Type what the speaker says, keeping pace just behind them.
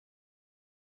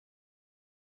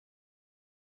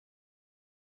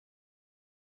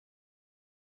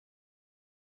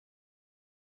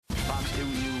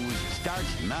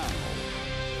starts now.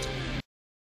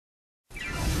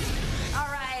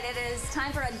 It is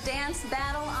time for a dance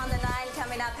battle on the 9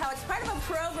 coming up. How it's part of a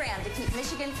program to keep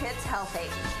Michigan kids healthy.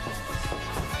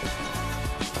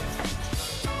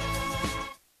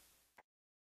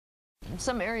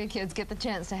 Some area kids get the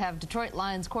chance to have Detroit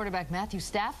Lions quarterback Matthew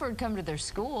Stafford come to their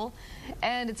school.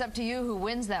 And it's up to you who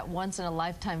wins that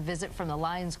once-in-a-lifetime visit from the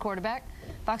Lions quarterback.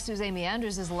 Fox 2's Amy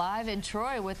Andrews is live in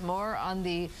Troy with more on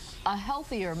the A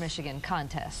Healthier Michigan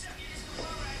contest.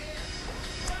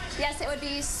 Yes, it would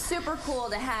be super cool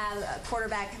to have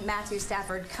quarterback Matthew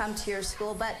Stafford come to your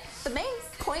school, but the main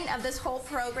point of this whole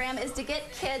program is to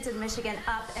get kids in Michigan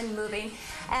up and moving.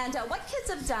 And what kids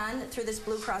have done through this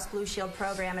Blue Cross Blue Shield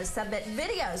program is submit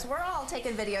videos. We're all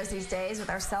taking videos these days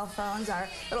with our cell phones, our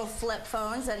little flip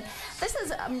phones. And this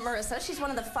is Marissa. She's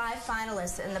one of the 5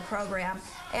 finalists in the program.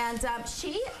 And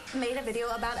she made a video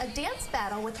about a dance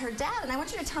battle with her dad. And I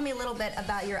want you to tell me a little bit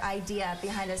about your idea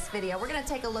behind this video. We're going to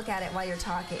take a look at it while you're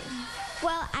talking.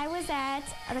 Well, I was at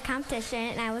the competition,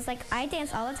 and I was like, I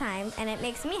dance all the time, and it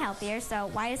makes me healthier, so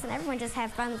why doesn't everyone just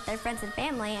have fun with their friends and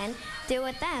family and do it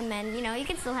with them? And, you know, you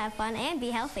can still have fun and be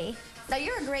healthy. Now,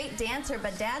 you're a great dancer,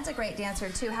 but Dad's a great dancer,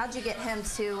 too. How'd you get him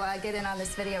to get in on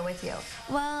this video with you?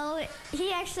 Well,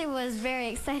 he actually was very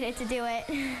excited to do it,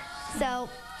 so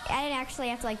I didn't actually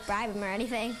have to, like, bribe him or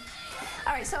anything.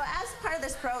 All right, so as part of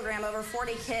this program, over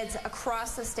 40 kids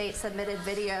across the state submitted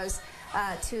videos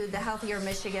to the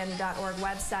healthiermichigan.org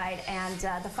website, and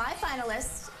the 5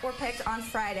 finalists were picked on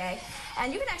Friday.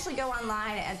 And you can actually go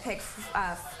online and pick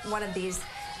one of these,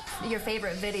 your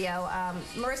favorite video.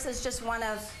 Marissa's just one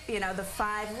of, the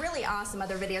 5 really awesome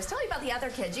other videos. Tell me about the other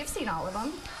kids. You've seen all of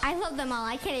them. I love them all.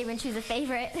 I can't even choose a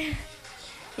favorite.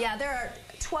 Yeah, there are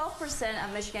 12%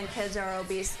 of Michigan kids are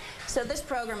obese, so this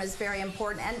program is very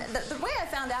important. And the way I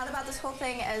found out about this whole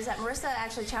thing is that Marissa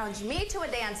actually challenged me to a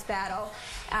dance battle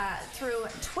through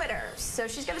Twitter. So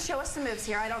she's going to show us some moves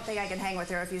here. I don't think I can hang with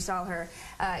her if you saw her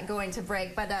going to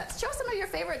break, but show us some of your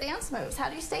favorite dance moves. How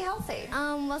do you stay healthy?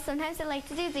 Well, sometimes I like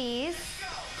to do these.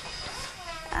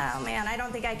 Oh, man, I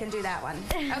don't think I can do that one.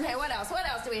 Okay, what else? What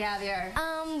else do we have here?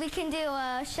 We can do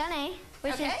a chaîné,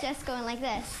 which is just going like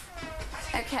this.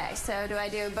 Okay, so do I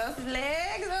do both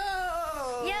legs?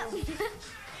 Oh! Yep.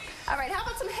 All right, how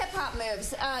about some hip-hop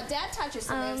moves? Dad taught you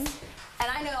some moves,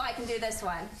 and I know I can do this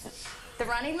one. The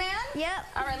running man? Yep.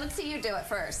 All right, let's see you do it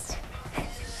first.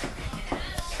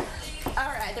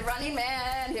 All right, the running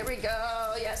man, here we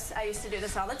go. Yes, I used to do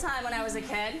this all the time when I was a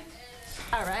kid.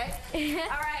 All right.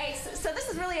 All right. So this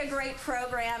is really a great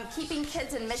program, keeping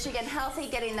kids in Michigan healthy,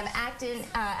 getting them active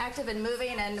and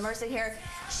moving. And Marissa here,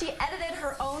 she edited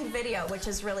her own video, which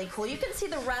is really cool. You can see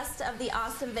the rest of the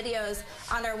awesome videos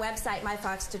on our website,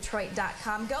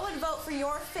 myfoxdetroit.com. Go and vote for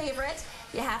your favorite.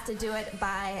 You have to do it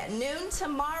by noon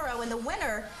tomorrow, and the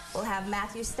winner will have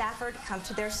Matthew Stafford come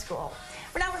to their school.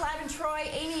 For now, we're live in Troy.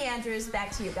 Amy Andrews,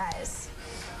 back to you guys.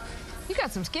 You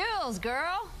got some skills,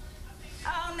 girl.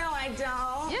 Oh, no, I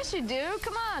don't. Yes, you do.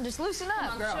 Come on, just loosen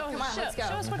up. Come on, girl. Come on, let's go.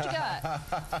 Show us what you got.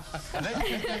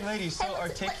 That lady's so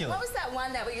articulate. What was that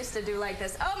one that we used to do like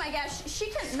this? Oh, my gosh. She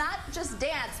can not just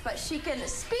dance, but she can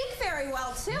speak very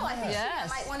well, too. I think she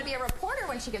might want to be a reporter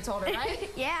when she gets older, right?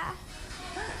 Yeah.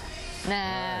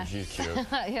 Nah. She's cute.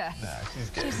 Yeah. Nah, she's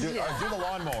good. Do the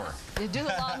lawnmower. You do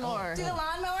the lawnmower. Do the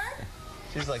lawnmower?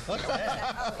 She's like, what's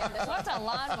that? What's a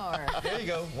lawnmower? There you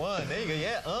go. One. There you go.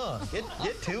 Yeah.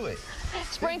 Get to it.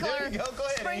 Sprinkler. There you go. Go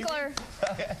ahead. Sprinkler.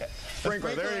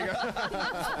 Sprinkler. There you go.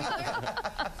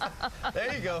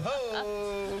 There you go.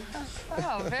 Ho.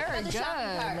 Oh, very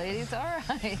good, ladies. All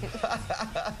right.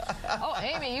 Oh,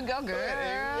 Amy, you go, girl.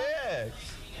 Yeah.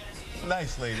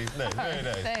 Nice, ladies. Nice. Very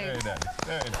nice. Thanks. Very nice.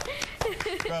 Very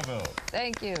nice. Bravo.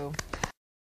 Thank you.